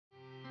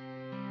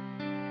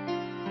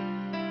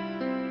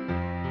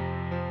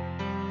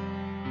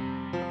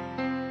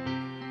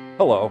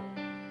Hello,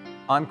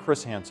 I'm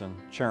Chris Hanson,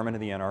 Chairman of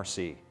the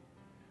NRC.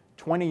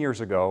 20 years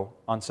ago,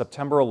 on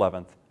September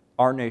 11th,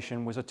 our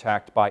nation was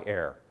attacked by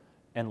air,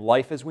 and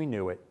life as we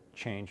knew it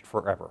changed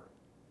forever.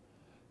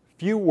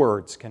 Few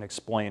words can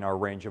explain our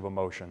range of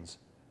emotions,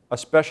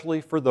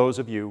 especially for those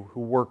of you who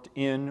worked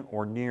in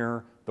or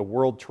near the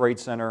World Trade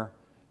Center,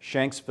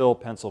 Shanksville,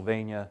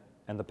 Pennsylvania,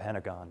 and the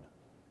Pentagon.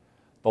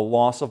 The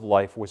loss of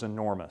life was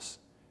enormous,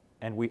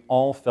 and we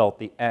all felt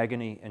the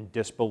agony and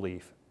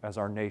disbelief as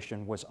our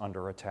nation was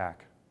under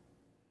attack.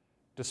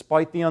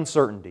 Despite the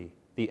uncertainty,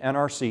 the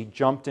NRC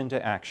jumped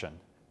into action,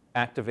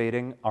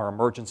 activating our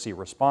emergency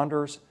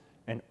responders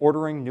and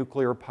ordering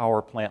nuclear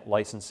power plant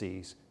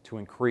licensees to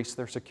increase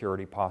their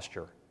security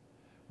posture.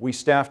 We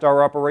staffed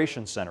our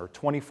operations center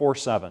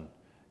 24/7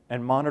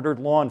 and monitored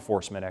law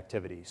enforcement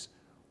activities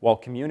while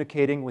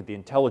communicating with the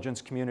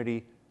intelligence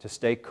community to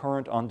stay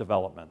current on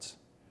developments.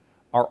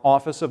 Our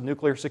Office of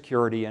Nuclear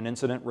Security and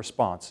Incident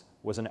Response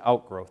was an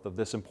outgrowth of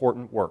this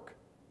important work.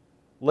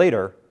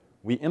 Later,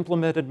 we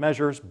implemented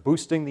measures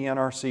boosting the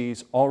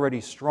NRC's already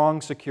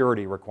strong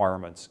security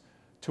requirements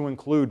to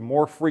include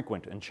more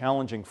frequent and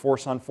challenging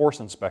force-on-force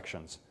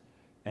inspections,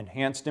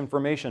 enhanced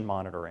information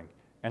monitoring,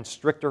 and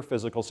stricter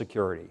physical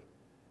security,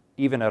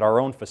 even at our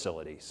own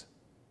facilities.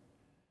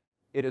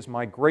 It is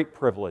my great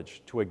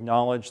privilege to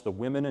acknowledge the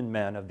women and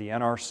men of the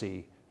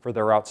NRC for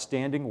their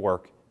outstanding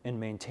work in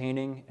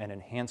maintaining and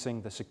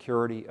enhancing the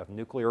security of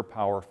nuclear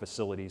power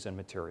facilities and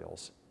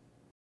materials.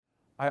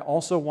 I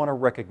also want to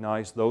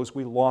recognize those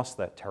we lost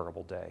that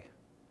terrible day: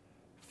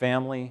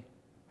 family,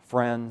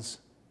 friends,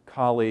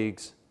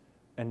 colleagues,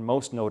 and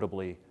most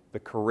notably, the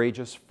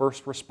courageous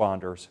first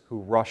responders who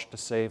rushed to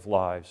save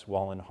lives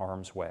while in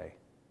harm's way.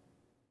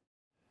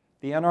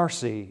 The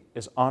NRC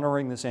is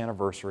honoring this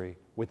anniversary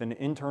with an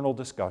internal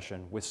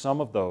discussion with some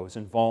of those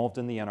involved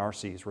in the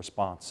NRC's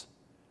response.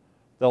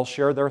 They'll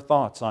share their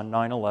thoughts on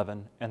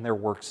 9/11 and their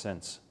work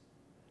since.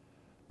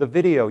 The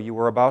video you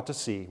are about to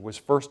see was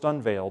first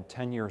unveiled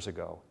 10 years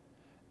ago.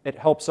 It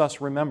helps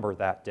us remember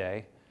that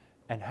day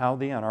and how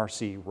the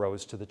NRC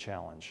rose to the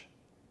challenge.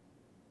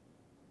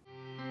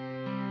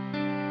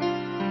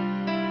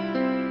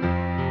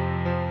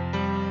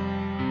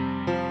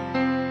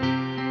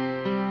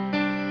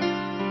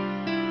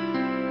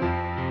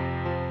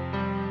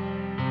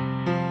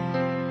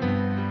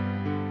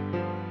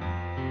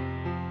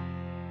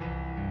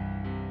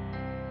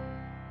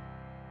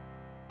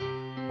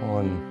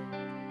 On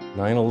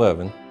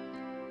 9/11,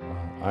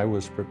 I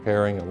was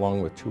preparing,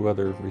 along with two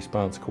other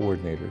response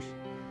coordinators,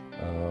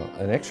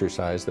 an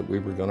exercise that we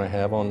were going to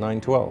have on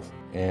 9/12.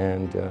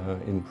 And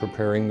in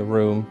preparing the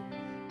room,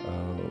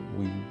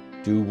 we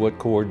do what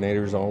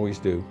coordinators always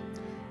do.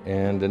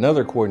 And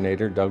another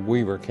coordinator, Doug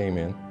Weaver, came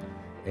in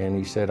and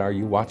he said, "Are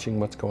you watching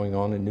what's going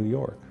on in New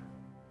York?"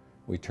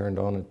 We turned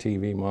on a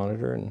TV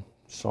monitor and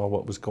saw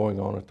what was going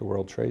on at the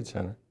World Trade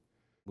Center.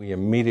 We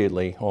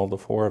immediately, all the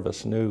four of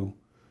us, knew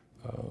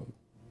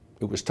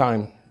it was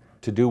time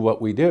to do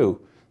what we do.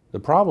 The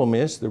problem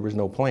is there was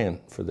no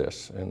plan for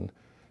this, and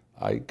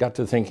I got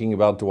to thinking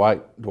about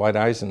Dwight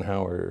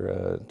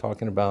Eisenhower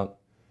talking about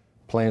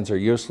plans are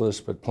useless,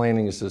 but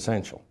planning is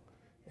essential.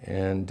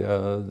 And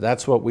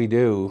that's what we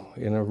do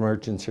in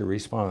emergency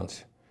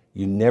response.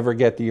 You never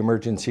get the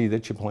emergency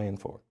that you plan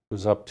for. It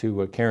was up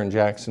to Karen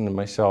Jackson and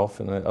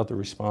myself and the other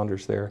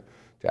responders there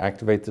to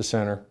activate the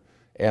center,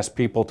 ask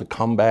people to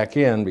come back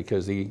in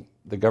because the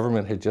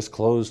government had just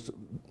closed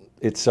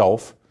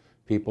itself.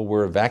 People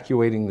were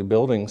evacuating the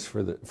buildings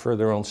for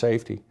their own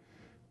safety.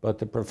 But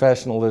the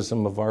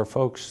professionalism of our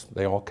folks,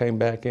 they all came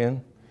back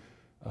in,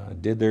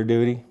 did their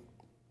duty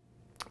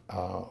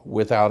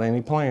without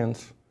any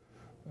plans.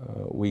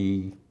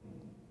 We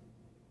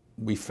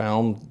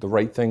found the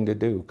right thing to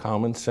do: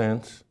 common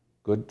sense,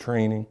 good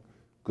training,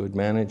 good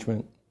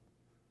management.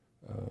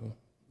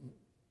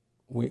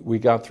 We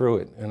got through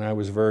it, and I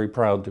was very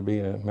proud to be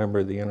a member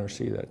of the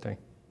NRC that day.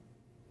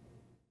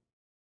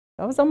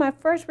 I was on my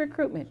first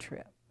recruitment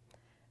trip.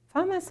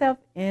 Found myself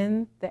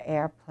in the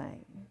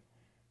airplane,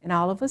 and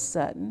all of a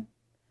sudden,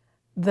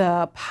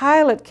 the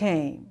pilot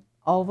came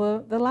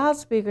over the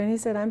loudspeaker and he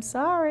said, "I'm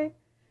sorry,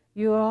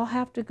 you all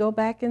have to go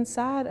back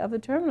inside of the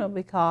terminal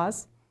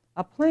because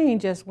a plane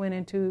just went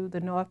into the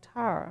North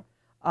Tower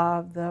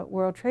of the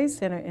World Trade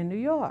Center in New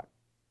York."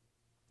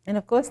 And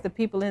of course, the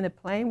people in the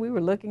plane, we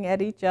were looking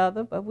at each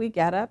other, but we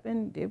got up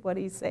and did what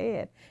he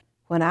said.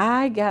 When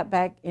I got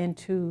back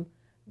into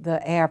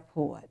the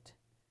airport,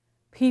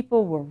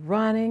 people were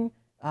running.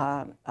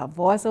 A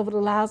voice over the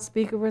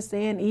loudspeaker was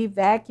saying,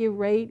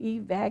 "Evacuate,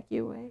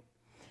 evacuate."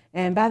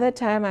 And by the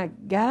time I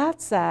got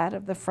outside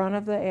of the front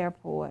of the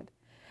airport,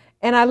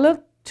 and I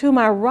looked to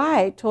my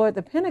right toward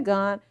the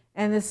Pentagon,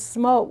 and the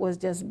smoke was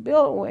just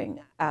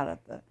billowing out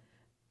of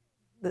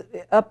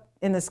up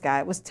in the sky.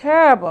 It was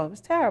terrible. It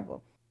was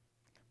terrible.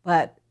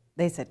 But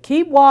they said,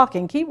 "Keep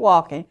walking, keep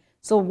walking."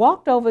 So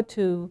walked over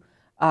to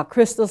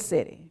Crystal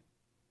City.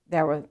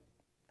 There were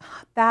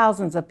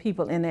thousands of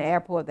people in the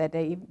airport that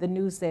day. The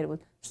news said it was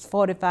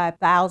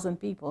 45,000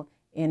 people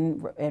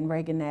in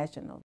Reagan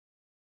National.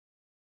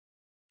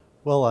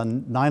 Well,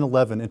 on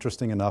 9/11,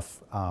 interesting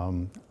enough,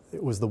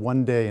 it was the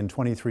one day in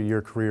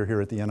 23-year career here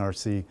at the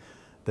NRC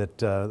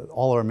that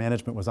all our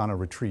management was on a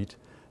retreat,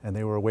 and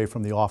they were away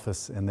from the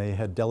office, and they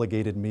had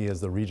delegated me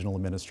as the regional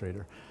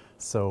administrator.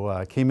 So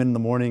I came in the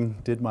morning,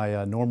 did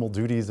my normal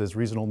duties as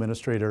regional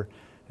administrator,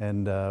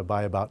 and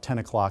by about 10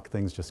 o'clock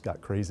things just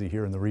got crazy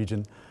here in the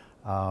region.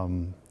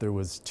 There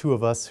was two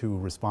of us who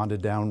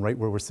responded down right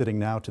where we're sitting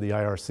now to the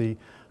IRC,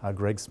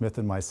 Greg Smith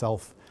and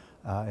myself,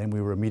 and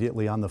we were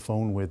immediately on the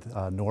phone with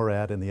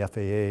NORAD and the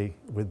FAA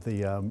with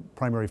the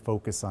primary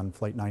focus on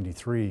Flight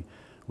 93,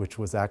 which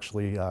was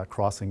actually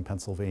crossing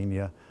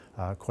Pennsylvania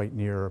quite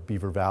near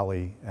Beaver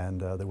Valley,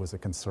 and there was a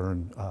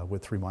concern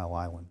with 3 Mile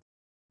Island.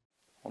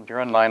 Well,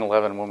 during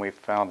 9/11, when we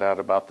found out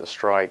about the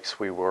strikes,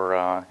 we were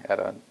at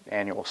an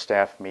annual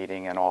staff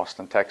meeting in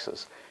Austin,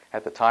 Texas.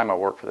 At the time, I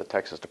worked for the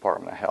Texas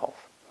Department of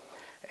Health,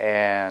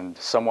 and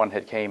someone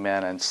had came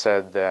in and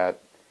said that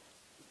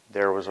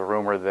there was a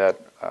rumor that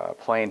a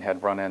plane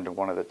had run into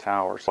one of the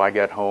towers. So I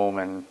got home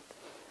and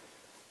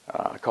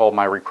called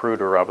my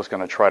recruiter. I was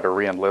going to try to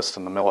re-enlist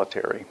in the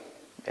military,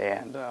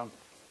 and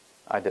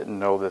I didn't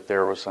know that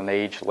there was an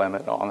age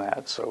limit on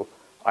that, so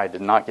I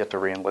did not get to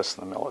re-enlist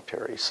in the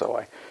military. So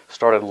I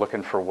started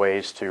looking for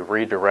ways to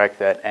redirect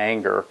that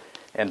anger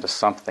into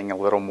something a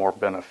little more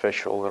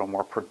beneficial, a little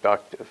more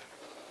productive.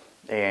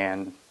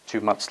 And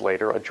 2 months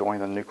later, I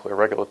joined the Nuclear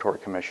Regulatory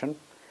Commission,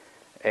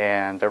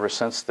 and ever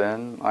since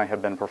then, I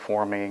have been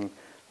performing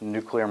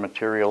nuclear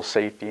material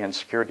safety and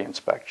security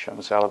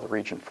inspections out of the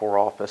Region 4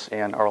 office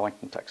in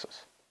Arlington,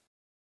 Texas.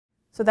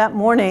 So that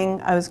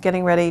morning, I was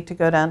getting ready to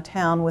go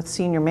downtown with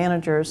senior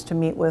managers to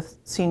meet with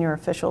senior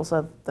officials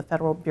of the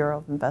Federal Bureau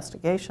of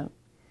Investigation.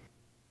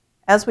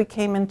 As we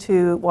came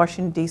into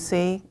Washington,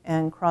 D.C.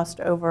 and crossed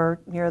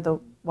over near the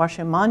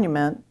Washington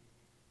Monument,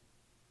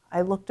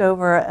 I looked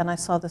over and I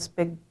saw this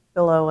big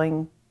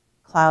billowing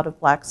cloud of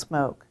black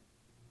smoke.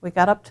 We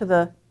got up to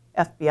the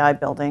FBI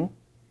building.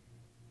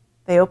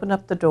 They opened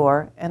up the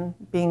door, and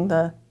being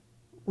the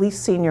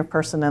least senior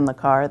person in the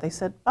car, they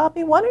said,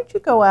 "Bobby, why don't you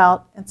go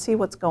out and see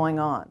what's going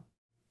on?"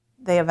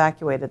 They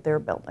evacuated their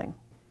building.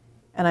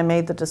 And I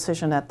made the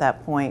decision at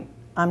that point,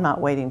 I'm not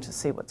waiting to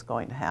see what's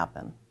going to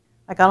happen.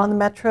 I got on the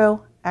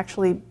metro,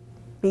 actually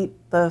beat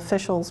the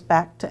officials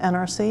back to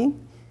NRC,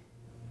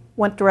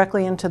 went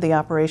directly into the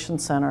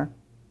operations center,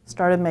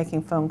 started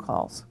making phone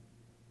calls.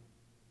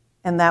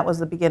 And that was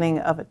the beginning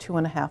of a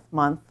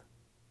 2.5-month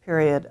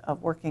period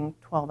of working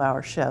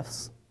 12-hour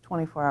shifts,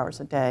 24 hours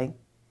a day,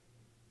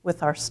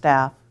 with our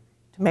staff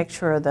to make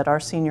sure that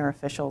our senior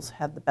officials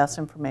had the best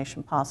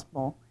information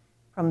possible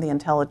from the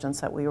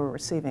intelligence that we were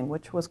receiving,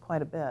 which was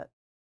quite a bit.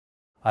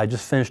 I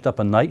just finished up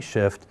a night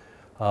shift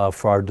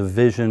for our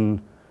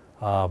division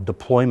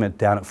deployment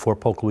down at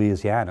Fort Polk,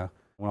 Louisiana.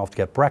 Went off to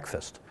get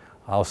breakfast.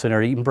 I was sitting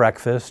there eating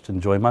breakfast,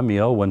 enjoying my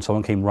meal, when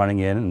someone came running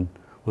in and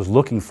was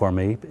looking for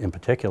me in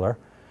particular.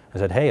 I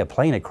said, "Hey, a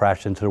plane had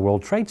crashed into the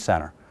World Trade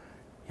Center.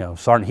 You know,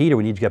 Sergeant Heater,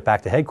 we need to get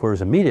back to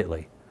headquarters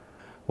immediately."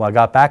 Well, I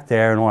got back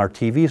there, and on our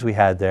TVs we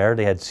had there,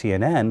 they had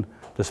CNN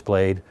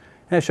displayed,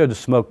 and it showed the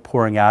smoke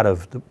pouring out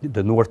of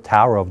the north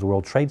tower of the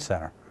World Trade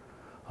Center.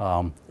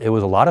 It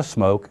was a lot of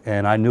smoke,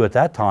 and I knew at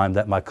that time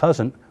that my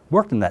cousin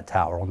worked in that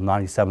tower on the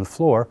 97th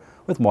floor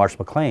with Marsh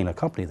McLean, a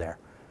company there.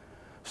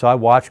 So I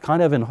watched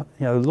kind of in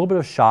a little bit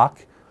of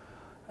shock,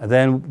 and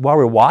then while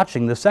we were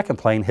watching, the second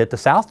plane hit the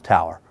south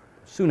tower.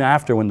 Soon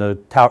after, when the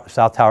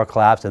south tower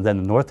collapsed and then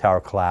the north tower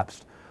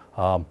collapsed,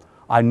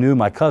 I knew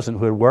my cousin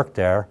who had worked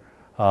there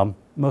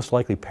most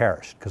likely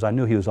perished, because I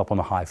knew he was up on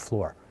the high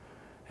floor.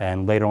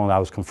 And later on, I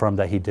was confirmed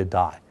that he did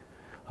die.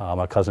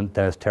 My cousin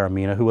Dennis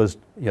Taramina, who was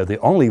the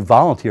only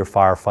volunteer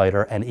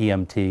firefighter and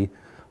EMT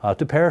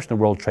to perish in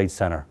the World Trade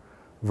Center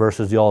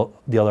versus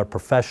the other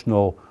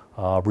professional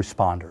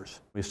responders.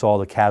 We saw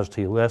the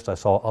casualty list. I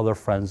saw other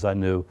friends I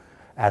knew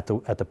at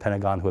the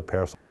Pentagon who had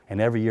perished.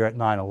 And every year at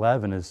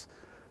 9/11 is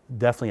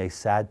definitely a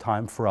sad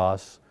time for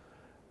us.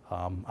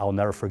 I will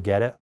never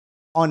forget it.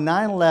 On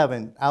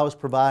 9/11, I was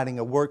providing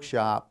a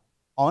workshop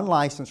on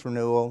license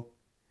renewal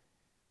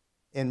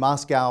in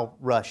Moscow,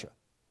 Russia.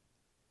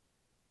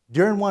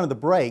 During one of the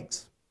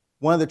breaks,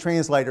 one of the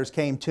translators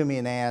came to me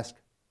and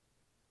asked,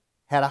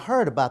 had I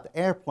heard about the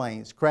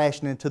airplanes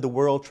crashing into the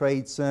World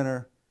Trade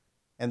Center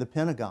and the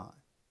Pentagon?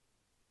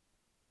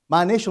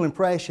 My initial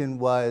impression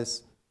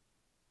was,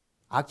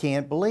 I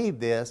can't believe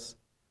this.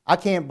 I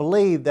can't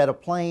believe that a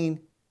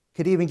plane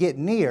could even get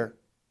near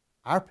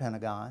our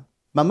Pentagon.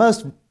 My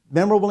most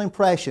memorable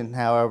impression,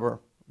 however,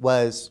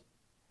 was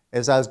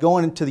as I was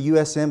going into the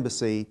U.S.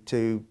 Embassy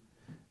to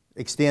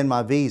extend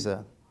my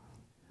visa,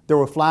 there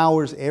were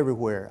flowers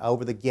everywhere,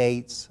 over the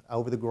gates,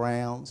 over the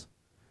grounds.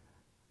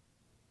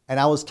 And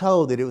I was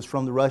told that it was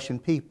from the Russian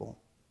people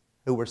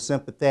who were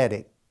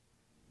sympathetic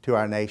to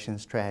our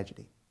nation's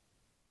tragedy.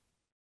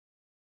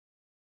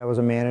 I was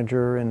a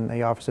manager in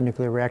the Office of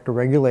Nuclear Reactor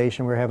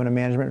Regulation. We were having a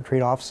management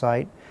retreat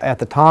off-site. At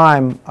the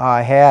time,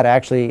 I had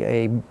actually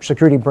a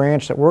security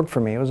branch that worked for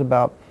me. It was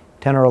about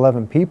 10 or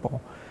 11 people.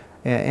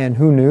 And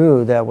who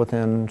knew that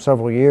within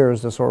several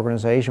years this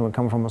organization would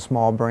come from a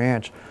small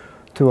branch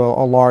to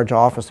a large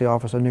office, the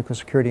Office of Nuclear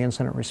Security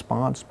Incident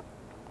Response,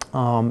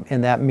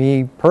 and that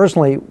me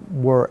personally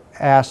were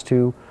asked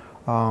to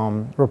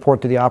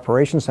report to the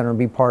Operations Center and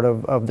be part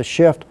of the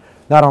shift,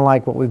 not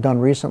unlike what we've done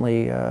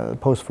recently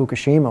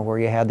post-Fukushima, where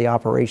you had the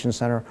Operations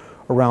Center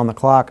around the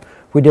clock.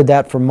 We did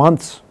that for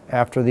months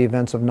after the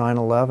events of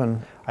 9/11.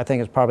 I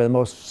think it's probably the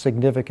most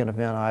significant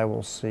event I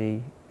will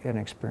see and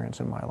experience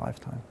in my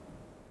lifetime.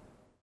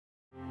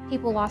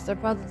 People lost their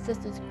brothers,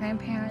 sisters,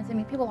 grandparents. I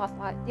mean, people lost a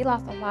lot. They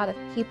lost a lot of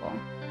people.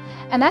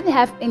 And I didn't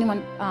have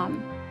anyone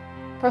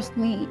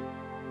personally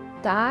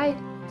die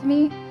to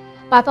me,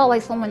 but I felt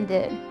like someone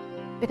did.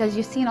 Because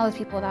you're seeing all these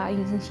people die,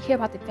 you hear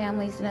about their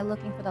families and they're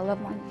looking for their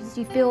loved ones.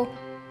 You feel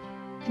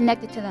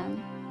connected to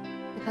them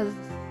because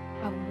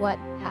of what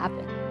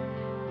happened.